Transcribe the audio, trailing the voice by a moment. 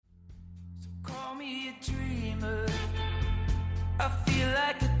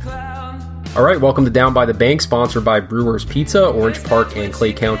All right, welcome to Down by the Bank, sponsored by Brewers Pizza, Orange Park and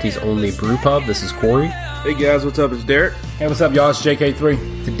Clay County's only brew pub. This is Corey. Hey guys, what's up? It's Derek. Hey, what's up, y'all? It's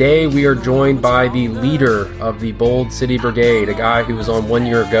JK3. Today we are joined by the leader of the Bold City Brigade, a guy who was on 1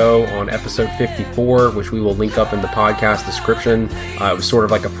 year ago on episode 54, which we will link up in the podcast description. It was sort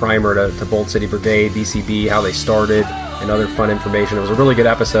of like a primer to Bold City Brigade, BCB, how they started, and other fun information. It was a really good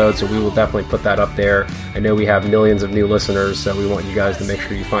episode, so we will definitely put that up there. I know we have millions of new listeners, so we want you guys to make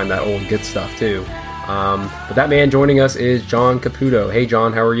sure you find that old good stuff too. But that man joining us is John Caputo. Hey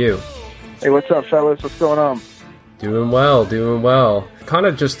John, how are you? Hey, what's up, fellas? What's going on? Doing well. Kind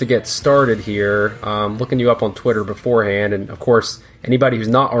of just to get started here, looking you up on Twitter beforehand, and of course, anybody who's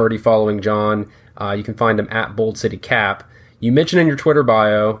not already following John, you can find him at Bold City Cap. You mentioned in your Twitter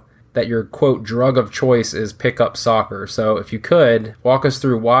bio that your, quote, drug of choice is pickup soccer. So if you could, walk us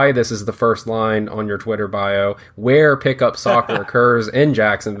through why this is the first line on your Twitter bio, where pickup soccer occurs in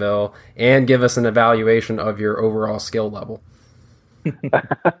Jacksonville, and give us an evaluation of your overall skill level.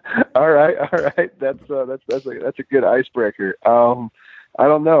 All right. That's a good icebreaker. I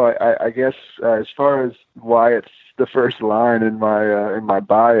don't know. I guess as far as why it's the first line in my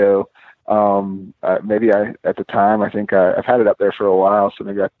bio, maybe at the time, I think I've had it up there for a while, so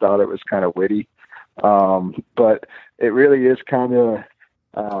maybe I thought it was kind of witty. But it really is kind of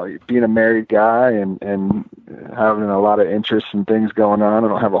being a married guy and having a lot of interests and things going on. I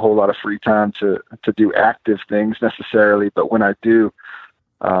don't have a whole lot of free time to do active things necessarily, but when I do,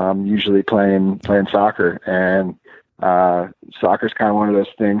 usually playing soccer. And soccer's kind of one of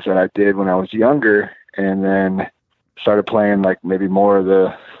those things that I did when I was younger, and then started playing like maybe more of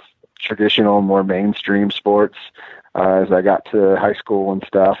the traditional, more mainstream sports as I got to high school and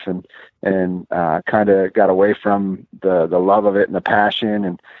stuff, and kind of got away from the love of it and the passion.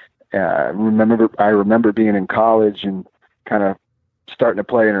 And I remember being in college and kind of starting to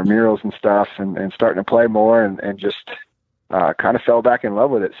play intramurals and stuff, and starting to play more, and just kind of fell back in love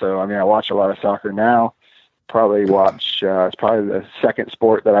with it. So I mean, I watch a lot of soccer now. It's probably the second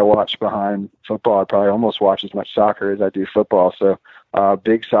sport that I watch behind football. I probably almost watch as much soccer as I do football. So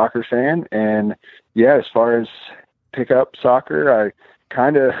big soccer fan. And yeah, as far as pickup soccer,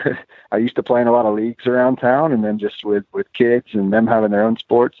 I used to play in a lot of leagues around town, and then just with kids and them having their own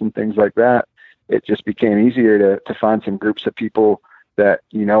sports and things like that, it just became easier to find some groups of people that,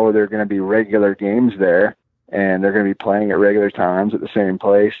 you know, they're going to be regular games there, and they're going to be playing at regular times at the same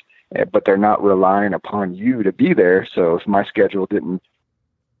place, but they're not relying upon you to be there. So if my schedule didn't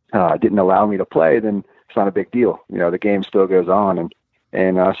allow me to play, then it's not a big deal. You know, the game still goes on.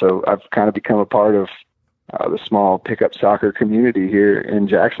 And so I've kind of become a part of the small pickup soccer community here in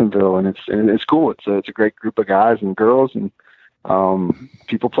Jacksonville, and it's cool. It's a great group of guys and girls, and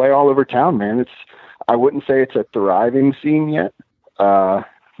people play all over town, man. I wouldn't say it's a thriving scene yet,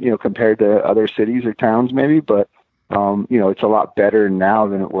 compared to other cities or towns maybe, but it's a lot better now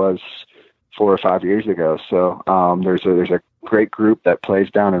than it was 4 or 5 years ago. So there's a great group that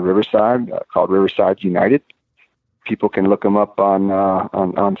plays down in Riverside called Riverside United. People can look them up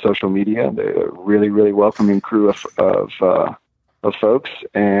on social media. They're a really, really welcoming crew of folks,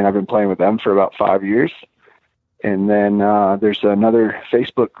 and I've been playing with them for about 5 years. And then there's another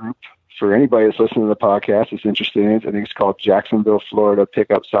Facebook group for anybody that's listening to the podcast that's interested in it. I think it's called Jacksonville, Florida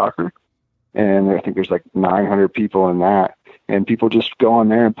Pickup Soccer. And I think there's like 900 people in that. And people just go on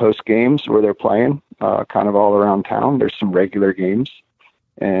there and post games where they're playing, kind of all around town. There's some regular games.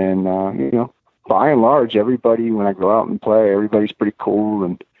 And, by and large, everybody, when I go out and play, everybody's pretty cool.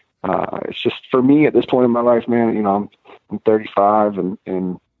 And it's just, for me at this point in my life, man, I'm 35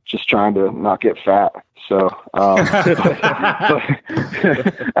 and just trying to not get fat. So, but,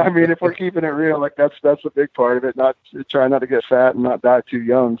 I mean, if we're keeping it real, like that's a big part of it, not trying not to get fat and not die too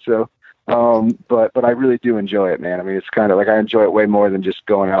young. So, but I really do enjoy it, man. I mean, it's kind of like I enjoy it way more than just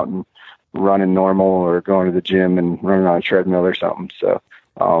going out and running normal or going to the gym and running on a treadmill or something. So,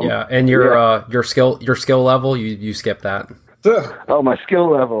 and your skill level, you skip that. Oh, my skill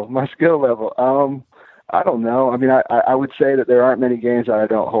level. I don't know. I mean, I would say that there aren't many games that I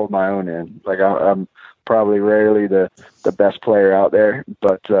don't hold my own in. Like I'm probably rarely the best player out there,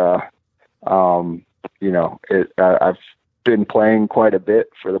 but I've been playing quite a bit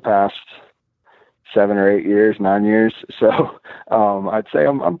for the past 7 or 8 years, 9 years. So I'd say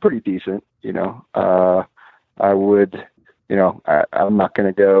I'm pretty decent. I would. I'm not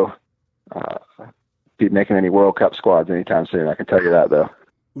going to go be making any World Cup squads anytime soon. I can tell you that, though.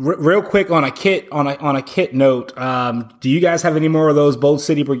 Real quick on a kit note, do you guys have any more of those Bold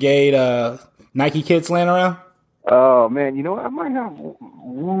City Brigade Nike kits laying around? Oh man, I might have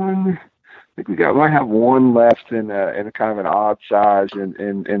one think might have one left in a kind of an odd size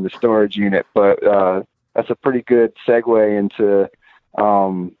in the storage unit, but that's a pretty good segue into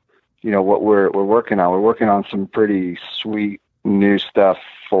what we're working on. We're working on some pretty sweet new stuff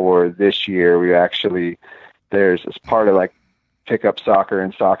for this year. There's as part of like pickup soccer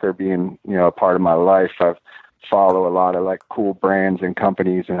and soccer being a part of my life. I've follow a lot of like cool brands and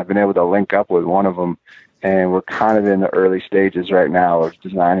companies, and I've been able to link up with one of them, and we're kind of in the early stages right now of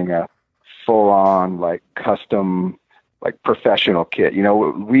designing a full-on like custom like professional kit.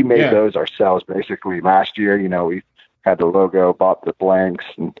 We made those ourselves basically last year. We had the logo, bought the blanks,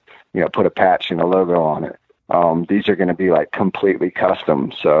 and put a patch and a logo on it. These are going to be like completely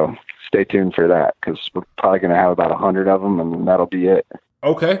custom, so stay tuned for that, because we're probably going to have about 100 of them, and that'll be it.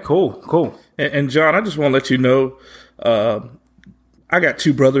 Okay, cool. And John, I just want to let you know, I got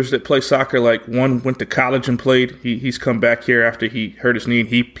two brothers that play soccer. Like, one went to college and played. He's come back here after he hurt his knee, and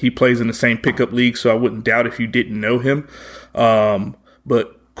he plays in the same pickup league, so I wouldn't doubt if you didn't know him.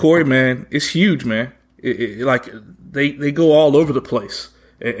 But Corey, man, it's huge, man. They go all over the place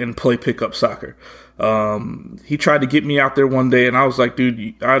and play pickup soccer. He tried to get me out there one day, and I was like,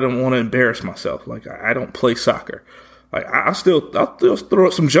 dude, I don't want to embarrass myself. Like, I don't play soccer. Like, I'll still throw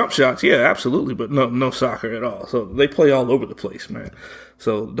up some jump shots, yeah, absolutely, but no soccer at all. So they play all over the place, man.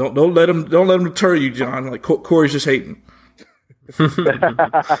 So don't let them deter you, John. Like, Corey's just hating.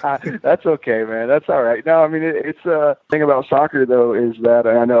 That's okay, man. That's all right. No, I mean, it's thing about soccer though is that,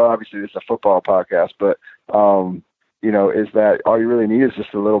 and I know obviously it's a football podcast, but is that all you really need is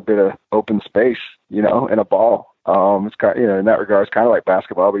just a little bit of open space, and a ball. It's kind of, in that regard, it's kind of like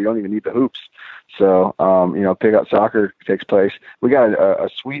basketball, but you don't even need the hoops. So, pickup soccer takes place. We got a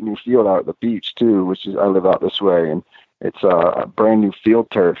sweet new field out at the beach too, I live out this way, and it's a brand new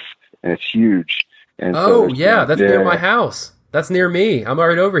field turf, and it's huge. And that's near my house. That's near me. I'm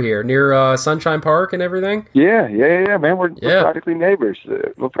right over here, near Sunshine Park and everything. Yeah, man. We're practically neighbors.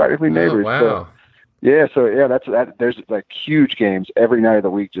 We're practically neighbors. Oh, wow. That's that. There's like huge games every night of the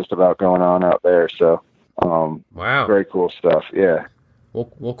week, just about going on out there. So, wow, very cool stuff. Yeah.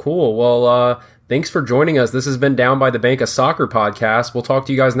 Well, cool. Well, thanks for joining us. This has been Down by the Bank, a soccer podcast. We'll talk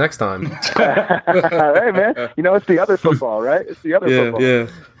to you guys next time. Hey, man. It's the other football, right? It's the other football. Yeah,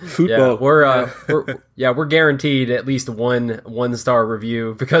 football. Yeah, we're guaranteed at least one star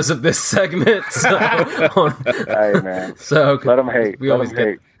review because of this segment. So, hey, man. So let them hate.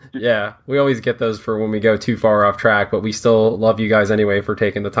 Yeah, we always get those for when we go too far off track, but we still love you guys anyway for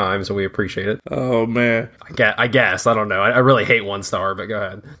taking the time, so we appreciate it. Oh, man. I guess. I don't know. I really hate 1 star, but go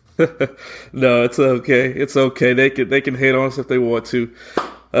ahead. No, it's okay. It's okay. They can hate on us if they want to.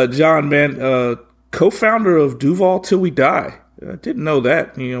 John, man, co-founder of Duval Till We Die. I didn't know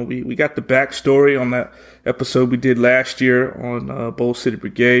that. We got the backstory on that episode we did last year on Bold City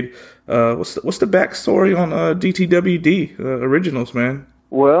Brigade. What's the backstory on DTWD Originals, man?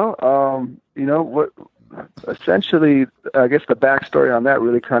 Well, what essentially, I guess the backstory on that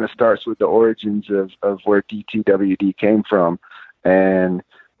really kind of starts with the origins of where DTWD came from. And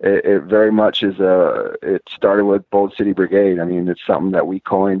it very much it started with Bold City Brigade. I mean, it's something that we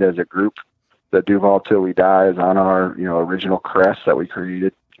coined as a group. The Duval Till We Die is on our, original crest that we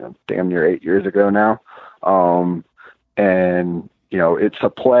created damn near 8 years ago now. And, it's a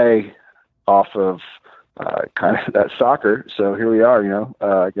play off of kind of that soccer. So here we are,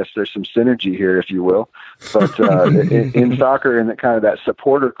 I guess there's some synergy here, if you will. But in soccer and kind of that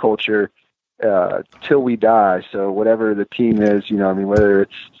supporter culture, till we die. So whatever the team is, whether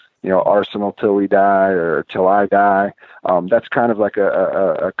it's, Arsenal till we die or till I die, that's kind of like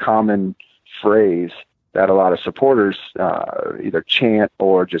a common phrase that a lot of supporters either chant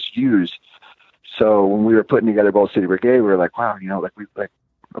or just use. So when we were putting together Bold City Brigade, we were like, wow,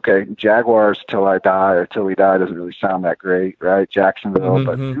 okay, Jaguars till I die or till we die doesn't really sound that great, right? Jacksonville,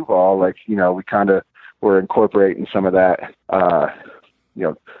 but Duval, we kind of were incorporating some of that,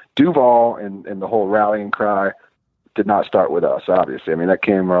 Duval and the whole rallying cry did not start with us, obviously. I mean, that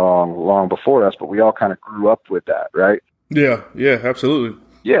came along long before us, but we all kind of grew up with that, right? Yeah, absolutely.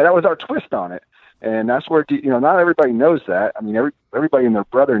 Yeah, that was our twist on it. And that's where, not everybody knows that. I mean, everybody and their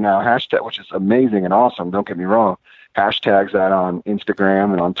brother now hashtag, which is amazing and awesome, don't get me wrong, hashtags that on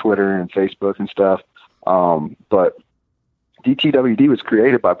Instagram and on Twitter and Facebook and stuff. But DTWD was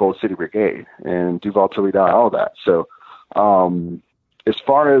created by Bold City Brigade and Duval Till We Die, all that. So as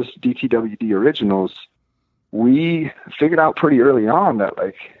far as DTWD Originals, we figured out pretty early on that,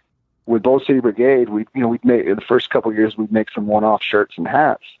 with Bold City Brigade, we'd make, in the first couple of years, we'd make some one-off shirts and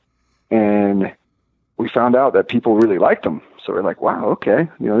hats. And we found out that people really liked them. So we're like, wow, okay,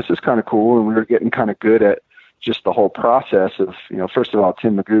 this is kind of cool. And we were getting kind of good at just the whole process of, first of all,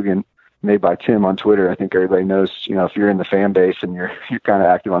 Tim McGugan made by Tim on Twitter. I think everybody knows, if you're in the fan base and you're kind of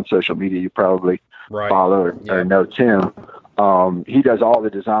active on social media, you probably follow or know Tim. He does all the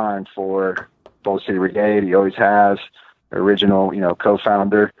design for Bold City Brigade. He always has. Original,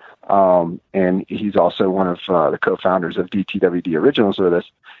 co-founder. And he's also one of the co-founders of DTWD Originals with us.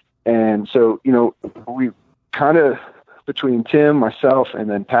 And so, we kind of, between Tim, myself, and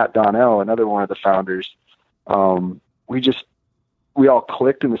then Pat Donnell, another one of the founders, we all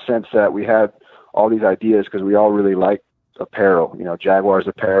clicked in the sense that we had all these ideas because we all really like apparel, Jaguars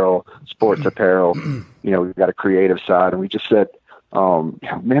apparel, sports apparel, we've got a creative side. And we just said, man,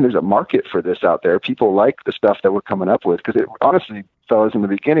 there's a market for this out there. People like the stuff that we're coming up with. Because it honestly, fellas, in the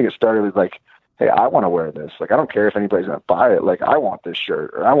beginning, it started with like, hey, I want to wear this. Like, I don't care if anybody's going to buy it. Like, I want this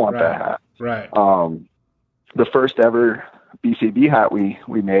shirt or I want that hat. Right. The first ever BCB hat we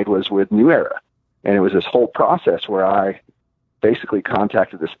made was with New Era. And it was this whole process where I basically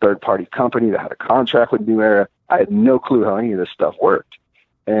contacted this third-party company that had a contract with New Era. I had no clue how any of this stuff worked.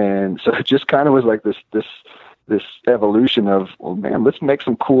 And so it just kind of was like this evolution of, well, man, let's make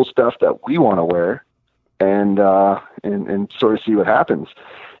some cool stuff that we want to wear and sort of see what happens.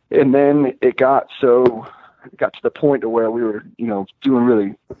 And then it got to the point to where we were, doing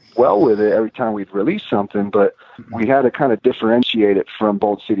really well with it every time we'd release something, but we had to kind of differentiate it from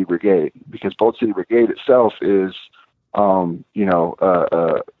Bold City Brigade, because Bold City Brigade itself is, a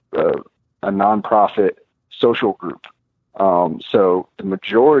nonprofit social group. So the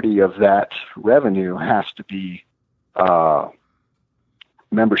majority of that revenue has to be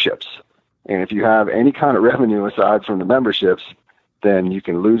memberships. And if you have any kind of revenue aside from the memberships, then you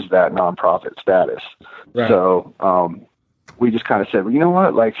can lose that nonprofit status. Right. So we just kind of said, well, you know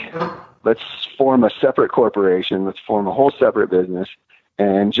what, like, let's form a separate corporation. Let's form a whole separate business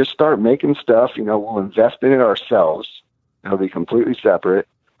and just start making stuff. We'll invest in it ourselves. It'll be completely separate.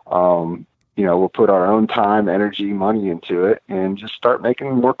 We'll put our own time, energy, money into it and just start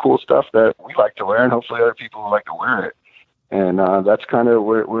making more cool stuff that we like to wear, and hopefully other people will like to wear it. And that's kind of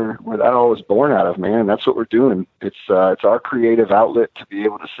where that all was born out of, man. That's what we're doing. It's our creative outlet to be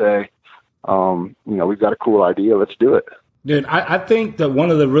able to say, we've got a cool idea. Let's do it. Dude, I think that one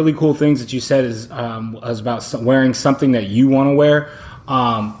of the really cool things that you said is about wearing something that you want to wear.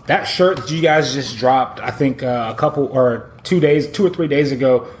 That shirt that you guys just dropped, I think a couple or 2 or 3 days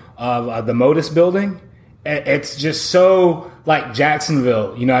ago, of the Modus building. It's just so like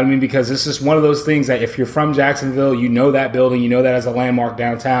Jacksonville, you know what I mean? Because it's just one of those things that if you're from Jacksonville, you know that building, you know that as a landmark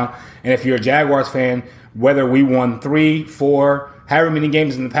downtown. And if you're a Jaguars fan, whether we won 3, 4, however many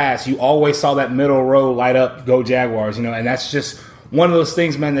games in the past, you always saw that middle row light up, go Jaguars, and that's just one of those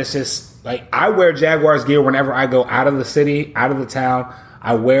things, man, that's just like, I wear Jaguars gear whenever I go out of the city, out of the town.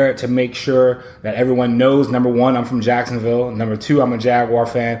 I wear it to make sure that everyone knows, number one, I'm from Jacksonville. Number two, I'm a Jaguar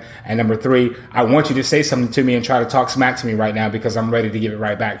fan. And number three, I want you to say something to me and try to talk smack to me right now because I'm ready to give it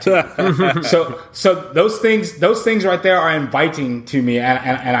right back to you. So those things right there are inviting to me, and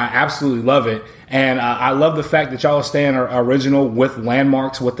I absolutely love it. And I love the fact that y'all are staying original with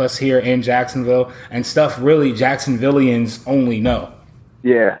landmarks with us here in Jacksonville and stuff really Jacksonvillians only know.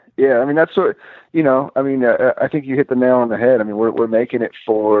 Yeah. I mean, that's what, I think you hit the nail on the head. I mean, we're making it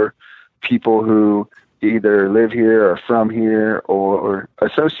for people who either live here or from here or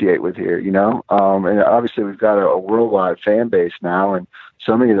associate with here, and obviously we've got a worldwide fan base now, and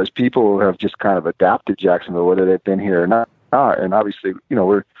so many of those people have just kind of adapted Jacksonville, whether they've been here or not. And obviously,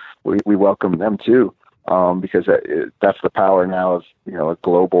 we welcome them too, because that's the power now of, a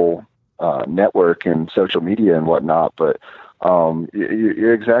global network and social media and whatnot. But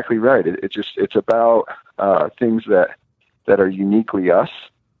you're exactly right. It's about things that are uniquely us.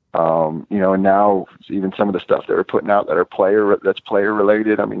 And now even some of the stuff that we're putting out that are player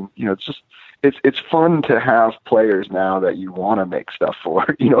related. I mean, it's fun to have players now that you want to make stuff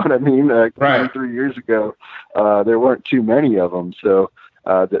for. You know what I mean? Like right. 3 years ago, there weren't too many of them. So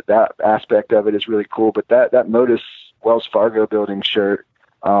that aspect of it is really cool. But that Modus Wells Fargo building shirt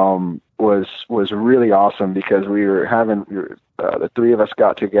was really awesome because we were having the three of us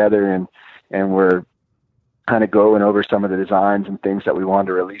got together and we're kind of going over some of the designs and things that we wanted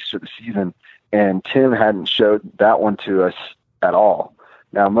to release for the season. And Tim hadn't showed that one to us at all.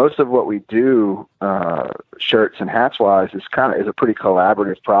 Now, most of what we do, shirts and hats wise, is a pretty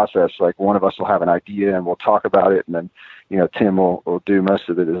collaborative process. Like one of us will have an idea and we'll talk about it. And then, Tim will do most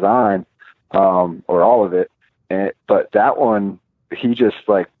of the design, or all of it. But that one, he just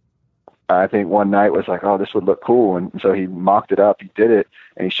I think one night was like, oh, this would look cool. And so he mocked it up, he did it,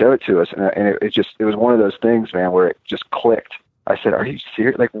 and he showed it to us. And it was one of those things, man, where it just clicked. I said, "Are you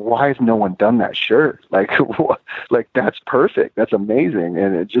serious? Like, why has no one done that shirt? Like, like that's perfect. That's amazing."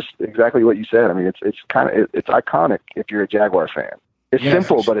 And it's just exactly what you said. I mean, it's iconic if you're a Jaguar fan. It's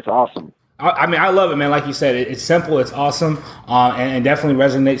simple, but it's awesome. I mean, I love it, man. Like you said, it's simple, it's awesome, and definitely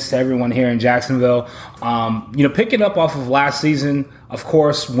resonates to everyone here in Jacksonville. Picking up off of last season, of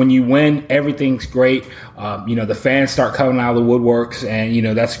course, when you win, everything's great. The fans start coming out of the woodworks,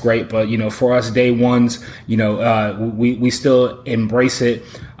 and, that's great. But, for us day ones, we still embrace it.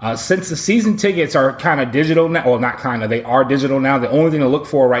 Since the season tickets are kind of digital now, well, not kind of, they are digital now. The only thing to look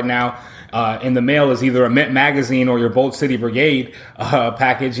for right now in the mail is either a Mint magazine or your Bold City Brigade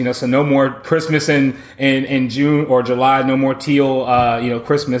package. So no more Christmas in June or July, no more teal,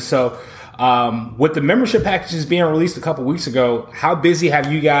 Christmas. So with the membership packages being released a couple weeks ago, how busy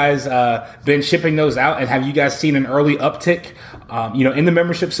have you guys been shipping those out, and have you guys seen an early uptick, in the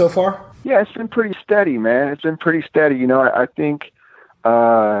membership so far? Yeah, it's been pretty steady, man. It's been pretty steady. I think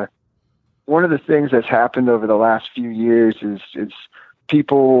one of the things that's happened over the last few years is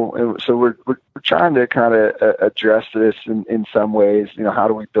people, so we're trying to kind of address this in some ways. How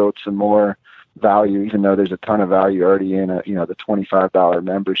do we build some more value, even though there's a ton of value already in the $25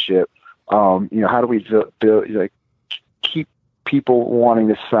 membership? How do we build, like, keep people wanting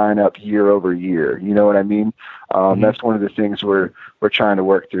to sign up year over year? You know what I mean? That's one of the things we're trying to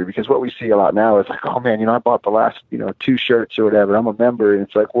work through, because what we see a lot now is like, oh man, I bought the last, 2 shirts or whatever. I'm a member. And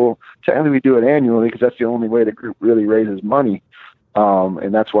it's like, well, technically we do it annually because that's the only way the group really raises money.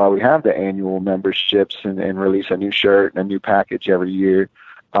 And that's why we have the annual memberships and release a new shirt and a new package every year.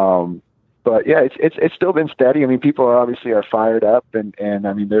 But yeah, it's still been steady. I mean, people obviously are fired up, and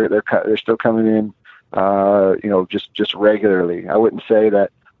I mean they're still coming in, just regularly. I wouldn't say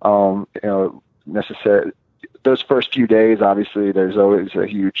that necessarily those first few days. Obviously, there's always a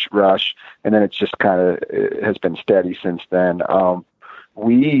huge rush, and then it's just it has been steady since then.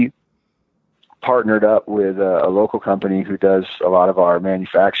 We partnered up with a local company who does a lot of our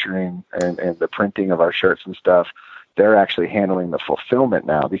manufacturing and the printing of our shirts and stuff. They're actually handling the fulfillment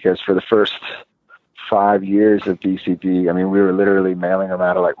now, because for the first 5 years of BCB, I mean, we were literally mailing them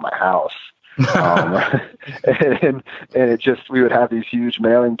out of like my house. And it just, we would have these huge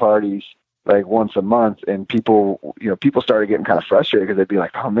mailing parties like once a month, and people started getting kind of frustrated because they'd be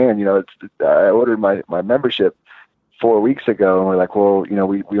like, oh man, I ordered my membership 4 weeks ago, and we're like, well,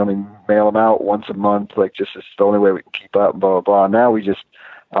 we only mail them out once a month. Like, just it's the only way we can keep up, and blah, blah, blah. Now we just,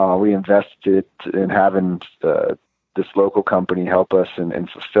 we invested in having this local company help us and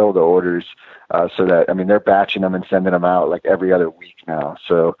fulfill the orders, so that, I mean, they're batching them and sending them out like every other week now.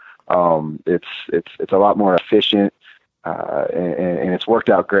 So it's a lot more efficient, and it's worked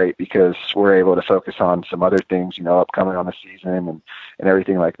out great because we're able to focus on some other things, upcoming on the season and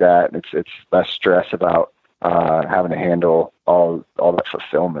everything like that. And it's less stress about having to handle all that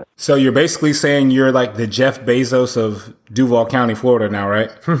fulfillment. So you're basically saying you're like the Jeff Bezos of Duval County, Florida now,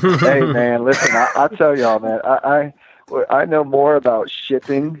 right? Hey man, listen, I'll tell y'all, man, I know more about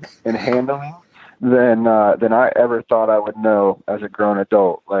shipping and handling than I ever thought I would know as a grown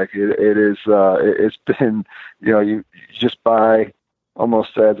adult. Like it's been, you just by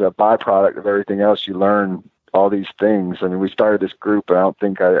almost as a byproduct of everything else, you learn all these things. I mean, we started this group, and I don't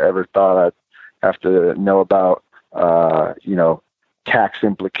think I ever thought I'd have to know about, tax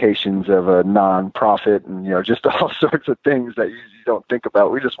implications of a non-profit, and, just all sorts of things that you don't think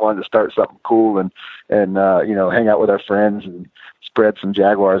about. We just wanted to start something cool and hang out with our friends and spread some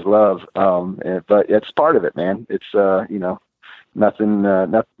Jaguars love. But it's part of it, man. It's,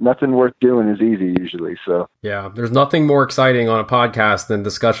 nothing worth doing is easy usually. So yeah, there's nothing more exciting on a podcast than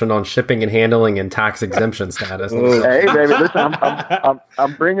discussion on shipping and handling and tax exemption status. Hey, baby, listen,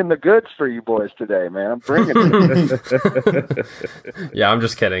 I'm bringing the goods for you boys today, man. I'm bringing it. Yeah, I'm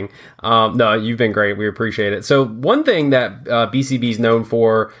just kidding. No, you've been great. We appreciate it. So one thing that BCB is known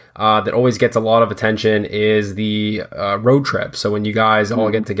for that always gets a lot of attention is the road trip. So when you guys all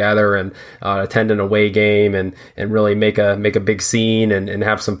get together and attend an away game and really make a big scene and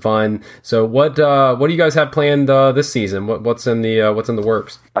have some fun. So what do you guys have planned this season? What's in the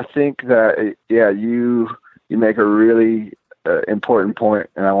works? I think that you make a really important point,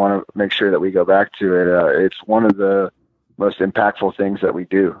 and I want to make sure that we go back to it. It's one of the most impactful things that we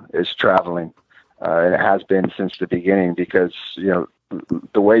do is traveling, and it has been since the beginning, because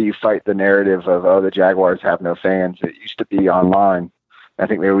the way you fight the narrative of the Jaguars have no fans. It used to be online. I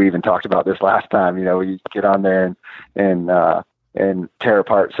think maybe we even talked about this last time. You get on there and tear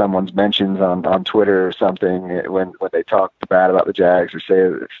apart someone's mentions on Twitter or something when they talk bad about the Jags or say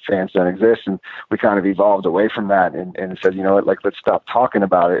that fans don't exist. And we kind of evolved away from that and said, like, let's stop talking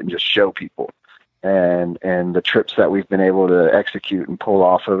about it and just show people. and the trips that we've been able to execute and pull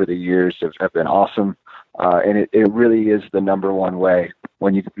off over the years have been awesome. And it really is the number one way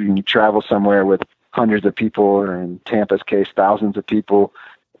when you travel somewhere with hundreds of people, or in Tampa's case, thousands of people.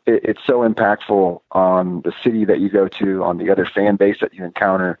 It's so impactful on the city that you go to, on the other fan base that you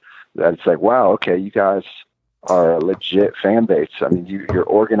encounter, that it's like, wow, okay, you guys are a legit fan base. I mean, you're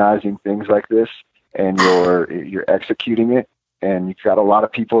organizing things like this, and you're executing it, and you've got a lot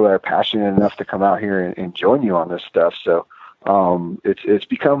of people that are passionate enough to come out here and join you on this stuff. So it's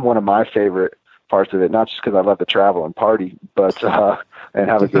become one of my favorite parts of it, not just because I love to travel and party, but and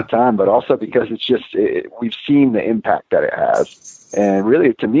have a good time, but also because it's just we've seen the impact that it has. And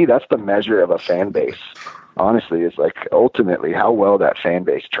really, to me, that's the measure of a fan base, honestly, is like ultimately how well that fan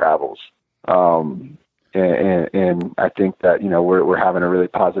base travels. And I think that, we're having a really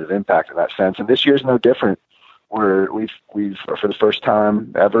positive impact in that sense. And this year's no different. We've for the first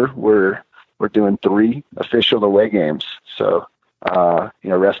time ever, we're doing 3 official away games. So,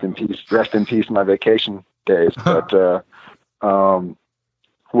 rest in peace, my vacation days. But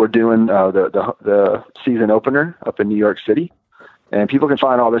we're doing the season opener up in New York City. And people can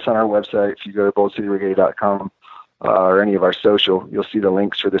find all this on our website. If you go to boldcitybrigade.com or any of our social, you'll see the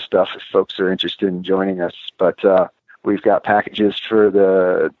links for this stuff if folks are interested in joining us. But we've got packages for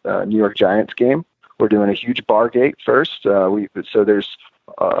the New York Giants game. We're doing a huge bar gate first. So there's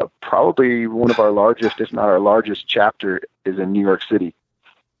probably one of our largest, if not our largest chapter, is in New York City.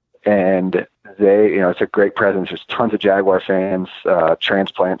 And it's a great presence. There's tons of Jaguar fans,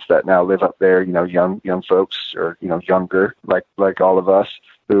 transplants that now live up there, young folks, or, younger, like all of us,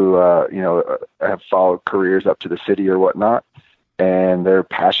 who, have followed careers up to the city or whatnot. And they're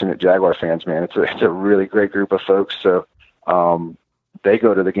passionate Jaguar fans, man. It's a really great group of folks. So, they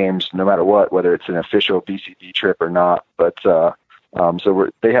go to the games no matter what, whether it's an official BCB trip or not. But,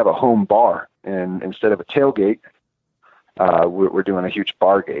 they have a home bar, and instead of a tailgate, we're doing a huge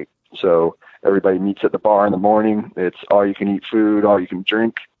bar gate. So everybody meets at the bar in the morning. It's all you can eat food, all you can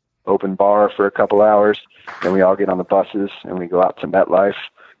drink, open bar for a couple hours. Then we all get on the buses and we go out to MetLife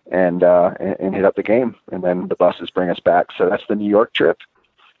and hit up the game. And then the buses bring us back. So that's the New York trip.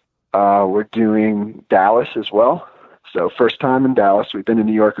 We're doing Dallas as well. So first time in Dallas. We've been to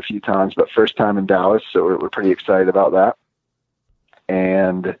New York a few times, but first time in Dallas. So we're pretty excited about that.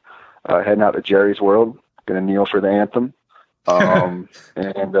 And heading out to Jerry's World. Going to kneel for the anthem. I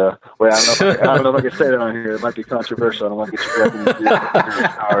don't know if I can say that on here. It might be controversial. I don't want to get you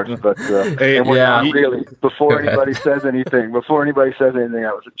powers, but and we're not really, before anybody says anything, that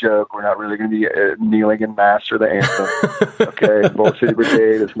was a joke. We're not really going to be kneeling in mass for the anthem. Okay, Bold City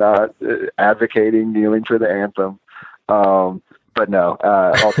Brigade is not advocating kneeling for the anthem. But no,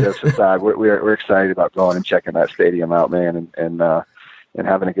 all jokes aside, we're excited about going and checking that stadium out, man, and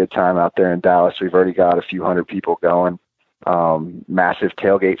having a good time out there in Dallas. We've already got a few hundred people going. Massive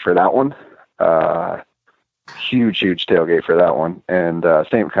tailgate for that one. Huge tailgate for that one. And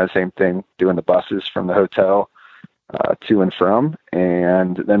same thing, doing the buses from the hotel to and from.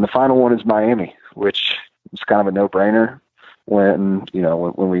 And then the final one is Miami, which is kind of a no-brainer when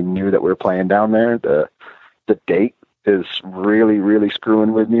we knew that we were playing down there. The date is really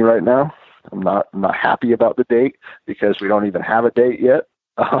screwing with me right now. I'm not happy about the date because we don't even have a date yet.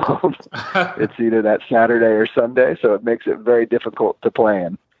 It's either that Saturday or Sunday, so it makes it very difficult to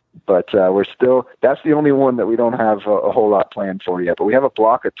plan. But that's the only one that we don't have a whole lot planned for yet. But we have a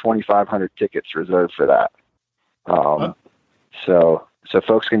block of 2,500 tickets reserved for that. So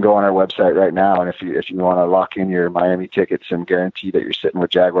folks can go on our website right now, and if you want to lock in your Miami tickets and guarantee that you're sitting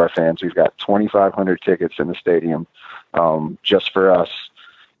with Jaguar fans, we've got 2,500 tickets in the stadium just for us,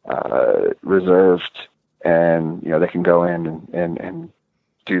 reserved, and they can go in and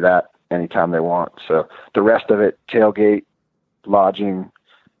do that anytime they want. So the rest of it, tailgate, lodging,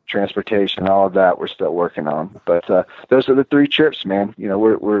 transportation, all of that, we're still working on. But those are the 3 trips, man.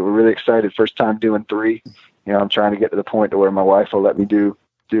 We're really excited. First time doing 3. I'm trying to get to the point to where my wife will let me do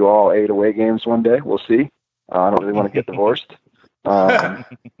all 8 away games one day. We'll see. I don't really want to get divorced.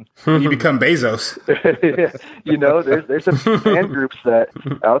 You become Bezos. There's some fan groups that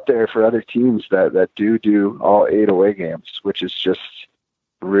out there for other teams that do all 8 away games, which is just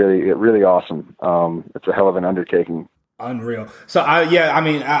really awesome. It's a hell of an undertaking. Unreal. So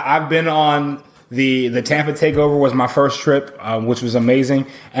I've been on The Tampa Takeover was my first trip, which was amazing.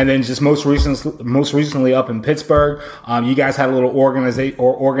 And then just most recently up in Pittsburgh, you guys had a little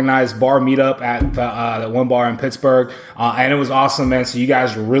organized bar meetup at the one bar in Pittsburgh, and it was awesome, man. So you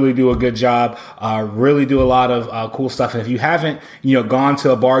guys really do a good job, really do a lot of cool stuff. And if you haven't, gone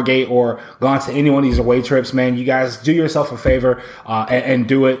to a Bargate or gone to any one of these away trips, man, you guys do yourself a favor and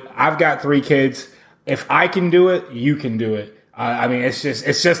do it. I've got 3 kids. If I can do it, you can do it. I mean, it's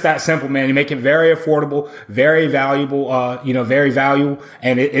just that simple, man. You make it very affordable, very valuable, very valuable,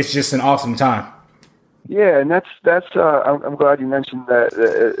 and it's just an awesome time. Yeah, and that's I'm glad you mentioned that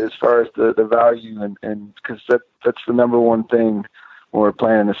as far as the value and because that's the number one thing when we're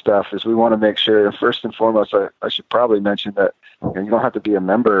planning this stuff is we want to make sure. First and foremost, I should probably mention that you don't have to be a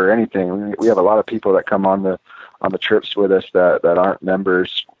member or anything. We have a lot of people that come on the trips with us that aren't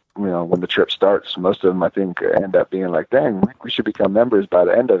members. When the trip starts, most of them, I think, end up being like, dang, we should become members by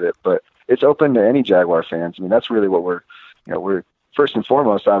the end of it. But it's open to any Jaguar fans. I mean, that's really what we're first and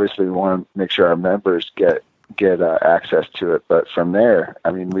foremost, obviously, we want to make sure our members get access to it. But from there,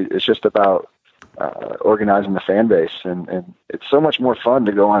 I mean, it's just about organizing the fan base. And it's so much more fun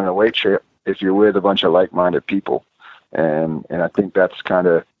to go on an away trip if you're with a bunch of like-minded people. And I think that's kind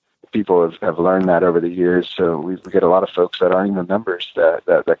of, people have learned that over the years. So we get a lot of folks that aren't even members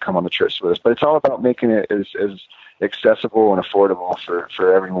that come on the trips with us. But it's all about making it as accessible and affordable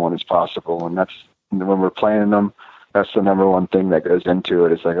for everyone as possible. And that's when we're planning them, that's the number one thing that goes into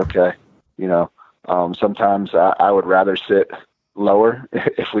it. It's like, okay, sometimes I would rather sit lower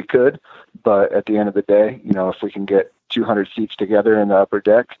if we could, but at the end of the day, if we can get 200 seats together in the upper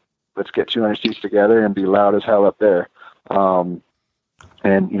deck, let's get 200 seats together and be loud as hell up there.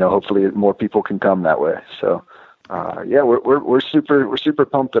 And hopefully more people can come that way. So, we're super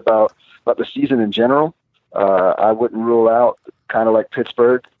pumped about the season in general. I wouldn't rule out kind of like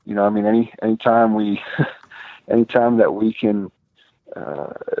Pittsburgh. Anytime that we can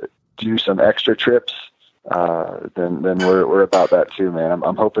do some extra trips, then we're about that too, man.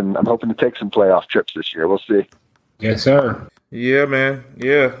 I'm hoping to take some playoff trips this year. We'll see. Yes, sir. Yeah, man.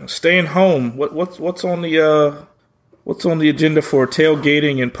 Yeah, staying home. What's on the What's on the agenda for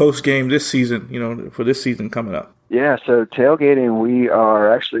tailgating and post-game this season, for this season coming up? Yeah, so tailgating, we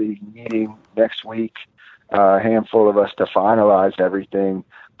are actually meeting next week, a handful of us to finalize everything.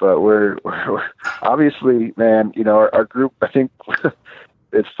 But we're obviously, man, our group, I think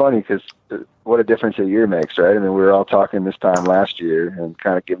it's funny because what a difference a year makes, right? I mean, we were all talking this time last year and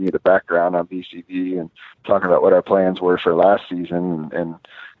kind of giving you the background on BCB and talking about what our plans were for last season. And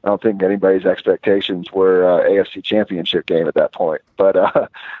I don't think anybody's expectations were AFC Championship game at that point. But,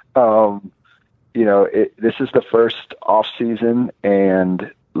 this is the first off season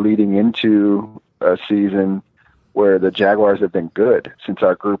and leading into a season where the Jaguars have been good since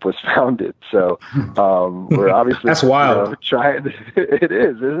our group was founded. So we're obviously that's wild. Trying. It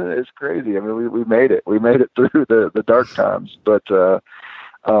is, isn't it? It's crazy. I mean, we made it. We made it through the dark times, but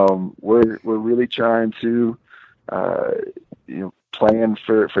we're really trying to plan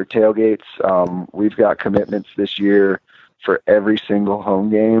for tailgates. We've got commitments this year for every single home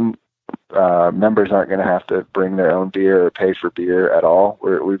game. Members aren't going to have to bring their own beer or pay for beer at all.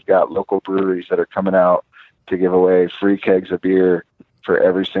 We've got local breweries that are coming out to give away free kegs of beer for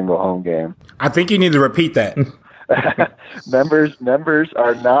every single home game. I think you need to repeat that. Members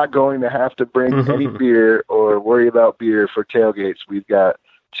are not going to have to bring any beer or worry about beer for tailgates. We've got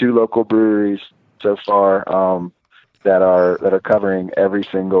 2 local breweries so far that are covering every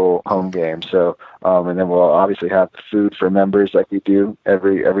single home game. So and then we'll obviously have food for members like we do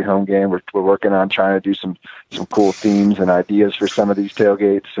every home game. We're working on trying to do some cool themes and ideas for some of these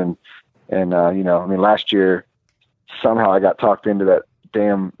tailgates and last year somehow I got talked into that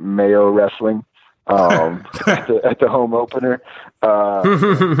damn Mayo wrestling at the home opener.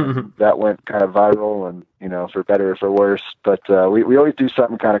 That went kind of viral and, for better or for worse. But we always do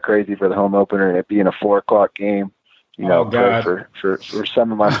something kind of crazy for the home opener, and it being a 4:00 game. Pray for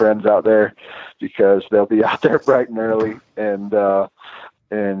some of my friends out there because they'll be out there bright and early.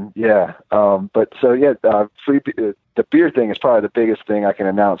 The beer thing is probably the biggest thing I can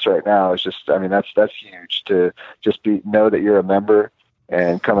announce right now. It's just, that's huge to just know that you're a member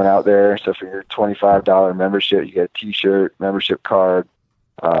and coming out there. So for your $25 membership, you get a T-shirt, membership card,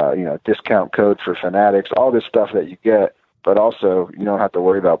 discount code for Fanatics, all this stuff that you get. But also, you don't have to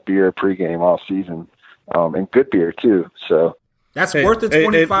worry about beer pregame all season, and good beer too. So That's worth the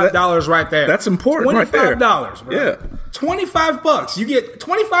 $25 right there. That's important right there. $25, bro. Yeah. $25. You get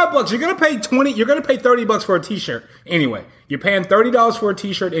 $25. You're gonna pay You're gonna pay $30 for a T-shirt anyway. You're paying $30 for a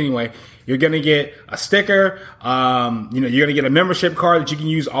T-shirt anyway. You're gonna get a sticker. You're gonna get a membership card that you can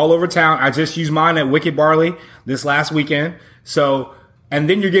use all over town. I just used mine at Wicked Barley this last weekend. So, and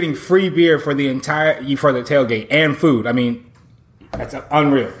then you're getting free beer for the tailgate and food. I mean, that's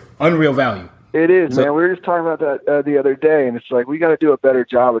unreal value. It is, man. We were just talking about that the other day, and it's like we got to do a better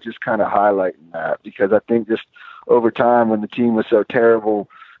job of just kind of highlighting that, because I think just over time, when the team was so terrible,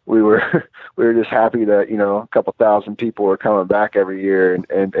 we were just happy that a couple thousand people were coming back every year and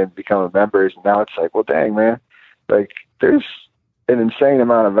becoming members. And now it's like, well, dang, man, like there's an insane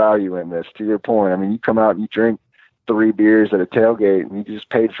amount of value in this. To your point, I mean, you come out and you drink 3 beers at a tailgate and you just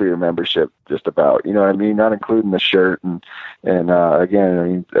paid for your membership, just about, you know what I mean? Not including the shirt. And again, I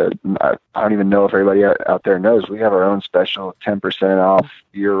mean, I don't even know if everybody out there knows, we have our own special 10% off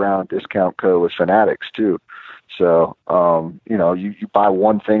year-round discount code with Fanatics too. So, you buy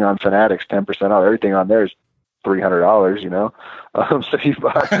one thing on Fanatics, 10% off. Everything on there is $300, so you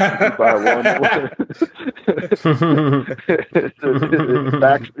buy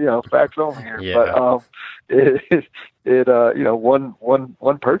one. Facts only here. Yeah. But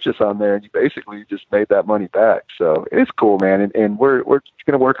one purchase on there, and you basically just made that money back. So it's cool, man. And we're going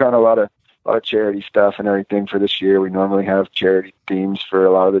to work on a lot of charity stuff and everything for this year. We normally have charity themes for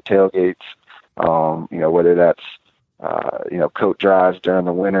a lot of the tailgates. Whether that's coat drives during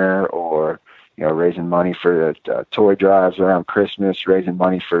the winter, or raising money for the toy drives around Christmas, raising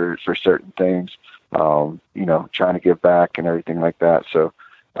money for certain things, trying to give back and everything like that. So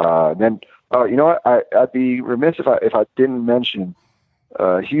I'd be remiss if I didn't mention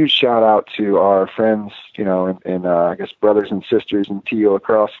a huge shout out to our friends, and I guess brothers and sisters in Teal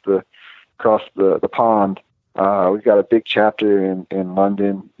across the pond. We've got a big chapter in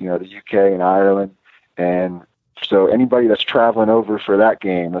London, the UK and Ireland, and so anybody that's traveling over for that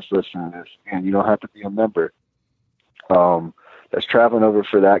game, let's listen to this, and you don't have to be a member. That's traveling over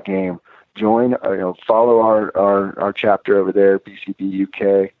for that game, join, follow our chapter over there, BCB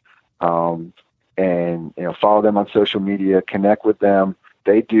UK, and follow them on social media, connect with them.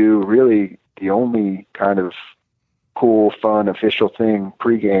 They do really the only kind of cool, fun, official thing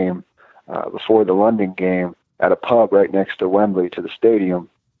pregame before the London game at a pub right next to Wembley, to the stadium,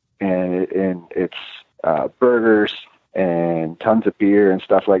 and it's burgers and tons of beer and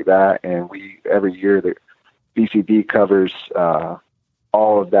stuff like that. And every year the BCB covers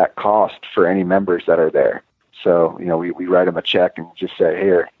all of that cost for any members that are there. So we write them a check and just say,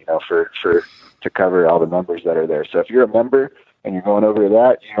 here, to cover all the members that are there. So if you're a member and you're going over to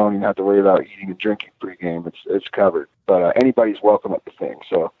that, you don't even have to worry about eating and drinking pregame. It's covered. But anybody's welcome at the thing.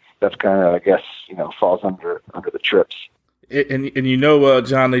 So that's kind of, I guess, falls under the trips. And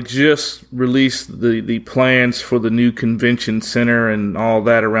John, they just released the plans for the new convention center and all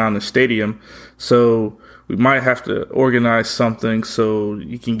that around the stadium. So we might have to organize something so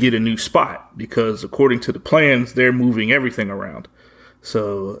you can get a new spot, because according to the plans, they're moving everything around.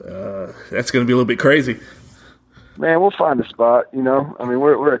 So that's going to be a little bit crazy. Man, we'll find a spot. I mean,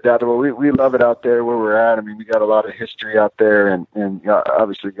 we're adaptable. We love it out there where we're at. I mean, we got a lot of history out there, and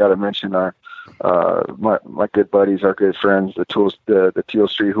obviously got to mention our my good buddies, our good friends, the Teal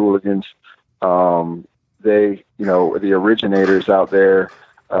Street Hooligans. They, the originators out there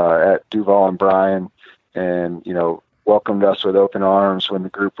at Duval and Bryan, and welcomed us with open arms when the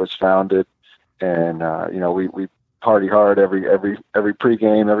group was founded, and we party hard every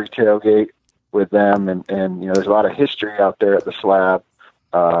pregame, every tailgate with them, and there's a lot of history out there at the Slab,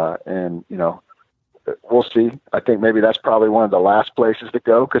 and we'll see. I think maybe that's probably one of the last places to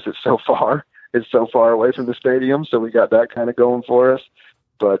go, because it's so far away from the stadium. So we got that kind of going for us.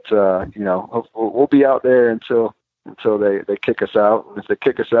 But we'll be out there until they kick us out. And if they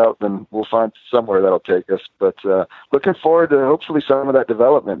kick us out, then we'll find somewhere that'll take us. But looking forward to hopefully some of that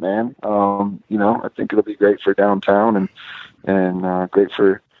development, man. I think it'll be great for downtown and great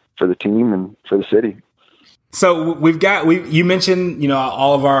for the team and for the city. So you mentioned,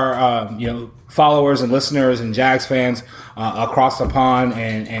 all of our, followers and listeners and Jags fans across the pond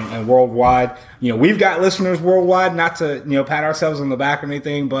and worldwide. We've got listeners worldwide, not to, pat ourselves on the back or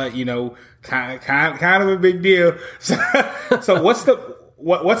anything, but, kind of a big deal. So what's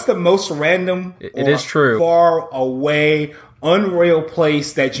the most random, it is true, far away, unreal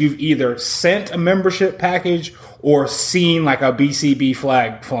place that you've either sent a membership package or seen like a BCB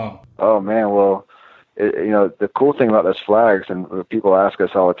flag flown? Oh man, well, the cool thing about those flags, and people ask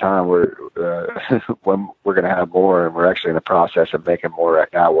us all the time, when we're going to have more, and we're actually in the process of making more right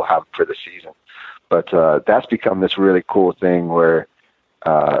now. We'll have them for the season. But that's become this really cool thing where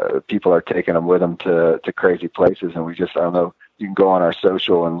people are taking them with them to crazy places. And I don't know, you can go on our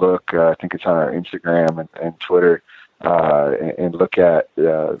social and look, I think it's on our Instagram and Twitter, and look at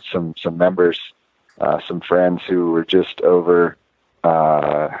some members, some friends who were just over,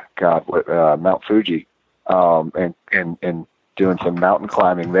 Mount Fuji, and doing some mountain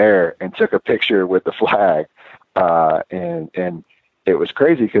climbing there, and took a picture with the flag. And it was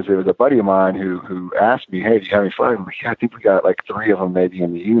crazy because there was a buddy of mine who asked me, "Hey, do you have any flags?" I'm like, "Yeah, I think we got like 3 of them maybe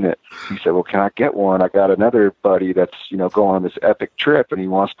in the unit." He said, "Well, can I get one? I got another buddy that's, going on this epic trip, and he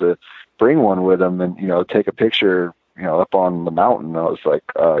wants to bring one with him and, take a picture, up on the mountain." I was like,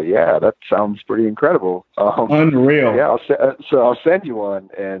 "Yeah, that sounds pretty incredible." Unreal. Yeah, I'll send you one.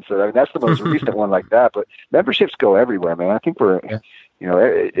 And so, I mean, that's the most recent one like that. But memberships go everywhere, man. I think we're,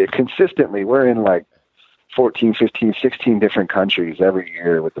 consistently, we're in like 14, 15, 16 different countries every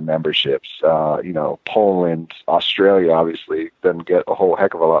year with the memberships. Poland, Australia, obviously doesn't get a whole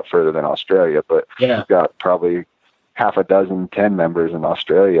heck of a lot further than Australia, but we've got probably 10 members in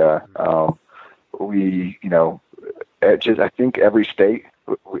Australia. I think every state,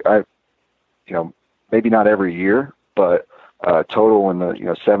 maybe not every year, but total in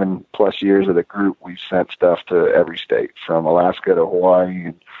the 7+ years of the group, we've sent stuff to every state from Alaska to Hawaii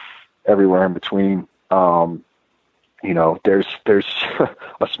and everywhere in between. There's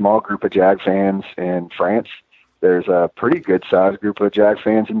a small group of Jag fans in France. There's a pretty good sized group of Jag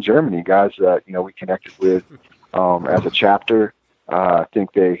fans in Germany, guys that, we connected with, as a chapter. I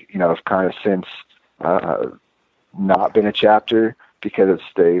think they, have kind of since, not been a chapter because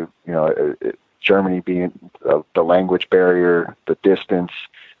Germany being the language barrier, the distance,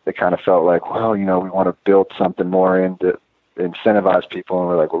 they kind of felt like, well, we want to build something more in to incentivize people. And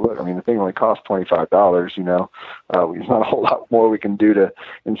we're like, well, look, I mean, the thing only costs $25, there's not a whole lot more we can do to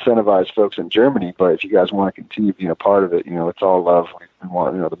incentivize folks in Germany. But if you guys want to continue being a part of it, it's all love. We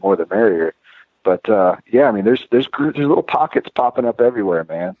want, the more the merrier. But, yeah, I mean, there's groups, there's little pockets popping up everywhere,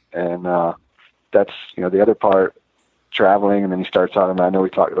 man. And, that's, the other part, traveling. And then you start talking about, I know we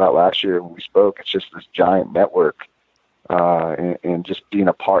talked about last year when we spoke, it's just this giant network, and just being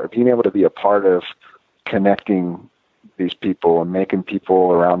able to be a part of connecting these people and making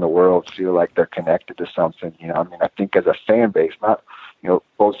people around the world feel like they're connected to something. I think as a fan base, not,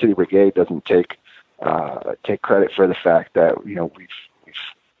 Bold City Brigade doesn't take credit for the fact that, we've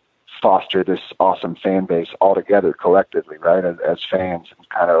fostered this awesome fan base all together collectively, right? As fans, and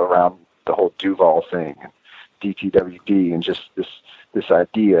kind of around the whole Duval thing and DTWD and just this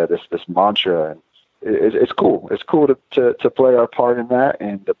idea, this mantra. And it's cool. It's cool to play our part in that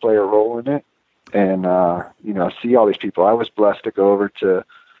and to play a role in it. And, see all these people. I was blessed to go over to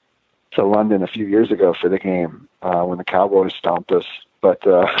London a few years ago for the game, when the Cowboys stomped us. But,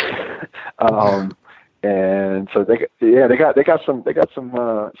 and so they got some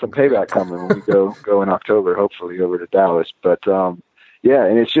payback coming when we go in October, hopefully over to Dallas. But, yeah,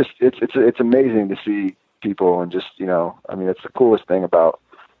 and it's amazing to see people and just, it's the coolest thing about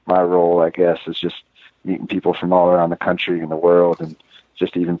my role, I guess, is just meeting people from all around the country and the world, and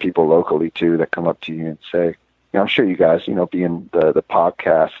just even people locally too that come up to you and say, I'm sure you guys, being the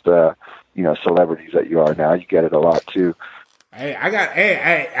podcast, celebrities that you are now, you get it a lot too. I got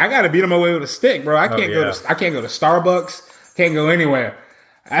to beat them away with a stick, bro. I can't go to Starbucks. Can't go anywhere.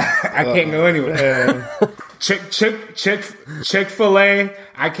 I can't go anywhere. Chick-fil-A,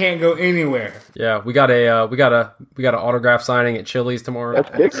 I can't go anywhere. Yeah, we got an autograph signing at Chili's tomorrow.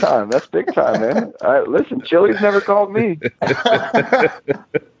 That's big time. That's big time, man. Listen, Chili's never called me.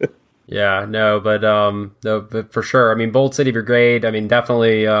 Yeah, no, but for sure. I mean, Bold City Brigade,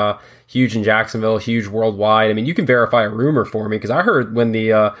 definitely huge in Jacksonville, huge worldwide. You can verify a rumor for me, because I heard when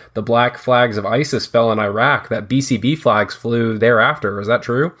the black flags of ISIS fell in Iraq, that BCB flags flew thereafter. Is that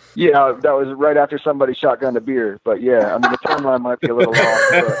true? Yeah, that was right after somebody shotgunned a beer. But yeah, the timeline might be a little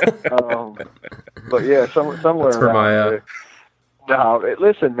off. But yeah, somewhere around there. No,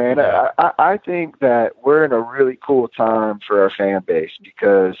 listen, man, I think that we're in a really cool time for our fan base,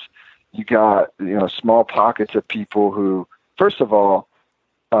 because you got, small pockets of people who, first of all,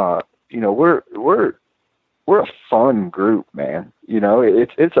 we're a fun group, man.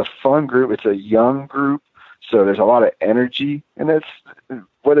 It's a fun group. It's a young group. So there's a lot of energy, and it's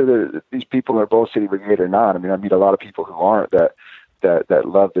whether these people are Bold City Brigade or not. I meet a lot of people who aren't, that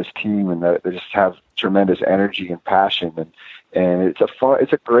love this team, and that they just have tremendous energy and passion. And it's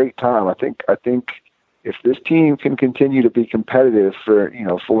a great time. I think if this team can continue to be competitive for,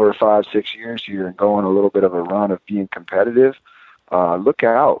 4 or 5, 6 years here and go on a little bit of a run of being competitive, look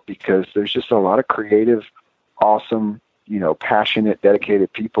out, because there's just a lot of creative, awesome passionate,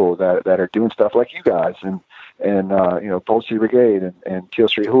 dedicated people that are doing stuff like you guys and Bold City Brigade and Teal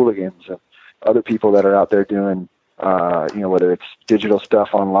Street Hooligans and other people that are out there doing, whether it's digital stuff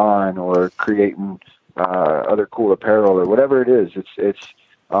online or creating other cool apparel or whatever it is. It's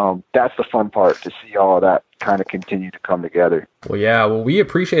that's the fun part, to see all of that kind of continue to come together. Well, yeah. Well, we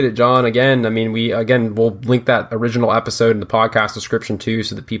appreciate it, John. Again, I mean, we'll link that original episode in the podcast description too,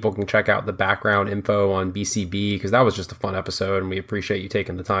 so that people can check out the background info on BCB, because that was just a fun episode, and we appreciate you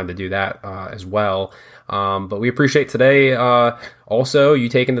taking the time to do that as well. But we appreciate today also you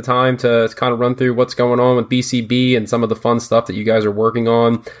taking the time to kind of run through what's going on with BCB and some of the fun stuff that you guys are working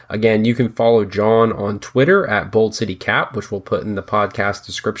on. Again, you can follow John on Twitter at Bold City Cap, which we'll put in the podcast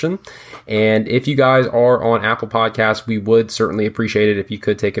description. And if you guys are on Apple Podcasts, we would certainly appreciate it if you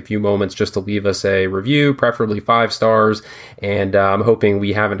could take a few moments just to leave us a review, preferably 5 stars. And I'm hoping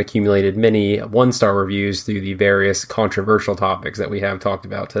we haven't accumulated many 1-star reviews through the various controversial topics that we have talked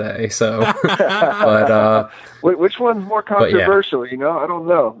about today. So, but which one's more controversial? Yeah. I don't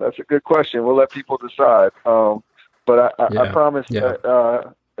know. That's a good question. We'll let people decide. But I promise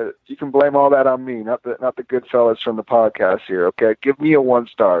that you can blame all that on me, not the good fellas from the podcast here. Okay, give me a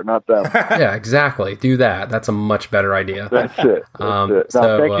 1-star, not them. Yeah, exactly. Do that. That's a much better idea. That's it. So,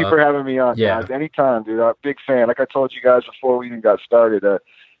 thank you for having me on, guys. Anytime, dude. I'm a big fan. Like I told you guys before we even got started,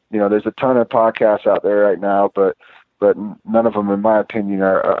 there's a ton of podcasts out there right now, but none of them, in my opinion,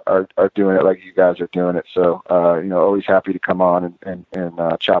 are doing it like you guys are doing it. So, always happy to come on and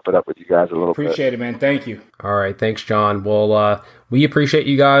chop it up with you guys a little bit. Appreciate it, man. Thank you. All right. Thanks, John. Well, we appreciate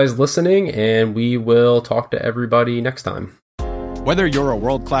you guys listening, and we will talk to everybody next time. Whether you're a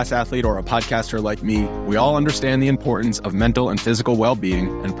world-class athlete or a podcaster like me, we all understand the importance of mental and physical well-being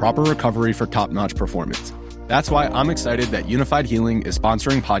and proper recovery for top-notch performance. That's why I'm excited that Unified Healing is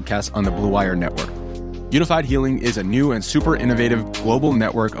sponsoring podcasts on the Blue Wire Network. Unified Healing is a new and super innovative global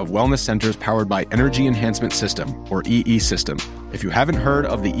network of wellness centers powered by Energy Enhancement System, or EE System. If you haven't heard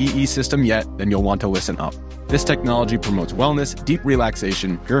of the EE System yet, then you'll want to listen up. This technology promotes wellness, deep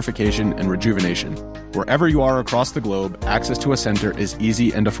relaxation, purification, and rejuvenation. Wherever you are across the globe, access to a center is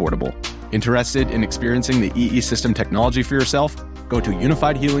easy and affordable. Interested in experiencing the EE System technology for yourself? Go to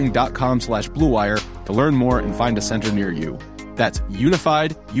unifiedhealing.com/bluewire to learn more and find a center near you. That's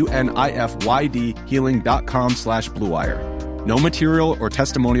unified, UNIFYD, healing.com/bluewire. No material or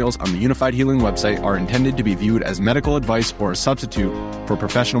testimonials on the Unified Healing website are intended to be viewed as medical advice or a substitute for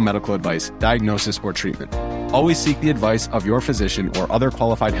professional medical advice, diagnosis, or treatment. Always seek the advice of your physician or other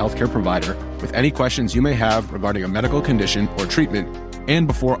qualified healthcare provider with any questions you may have regarding a medical condition or treatment and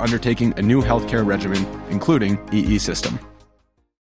before undertaking a new healthcare regimen, including EE System.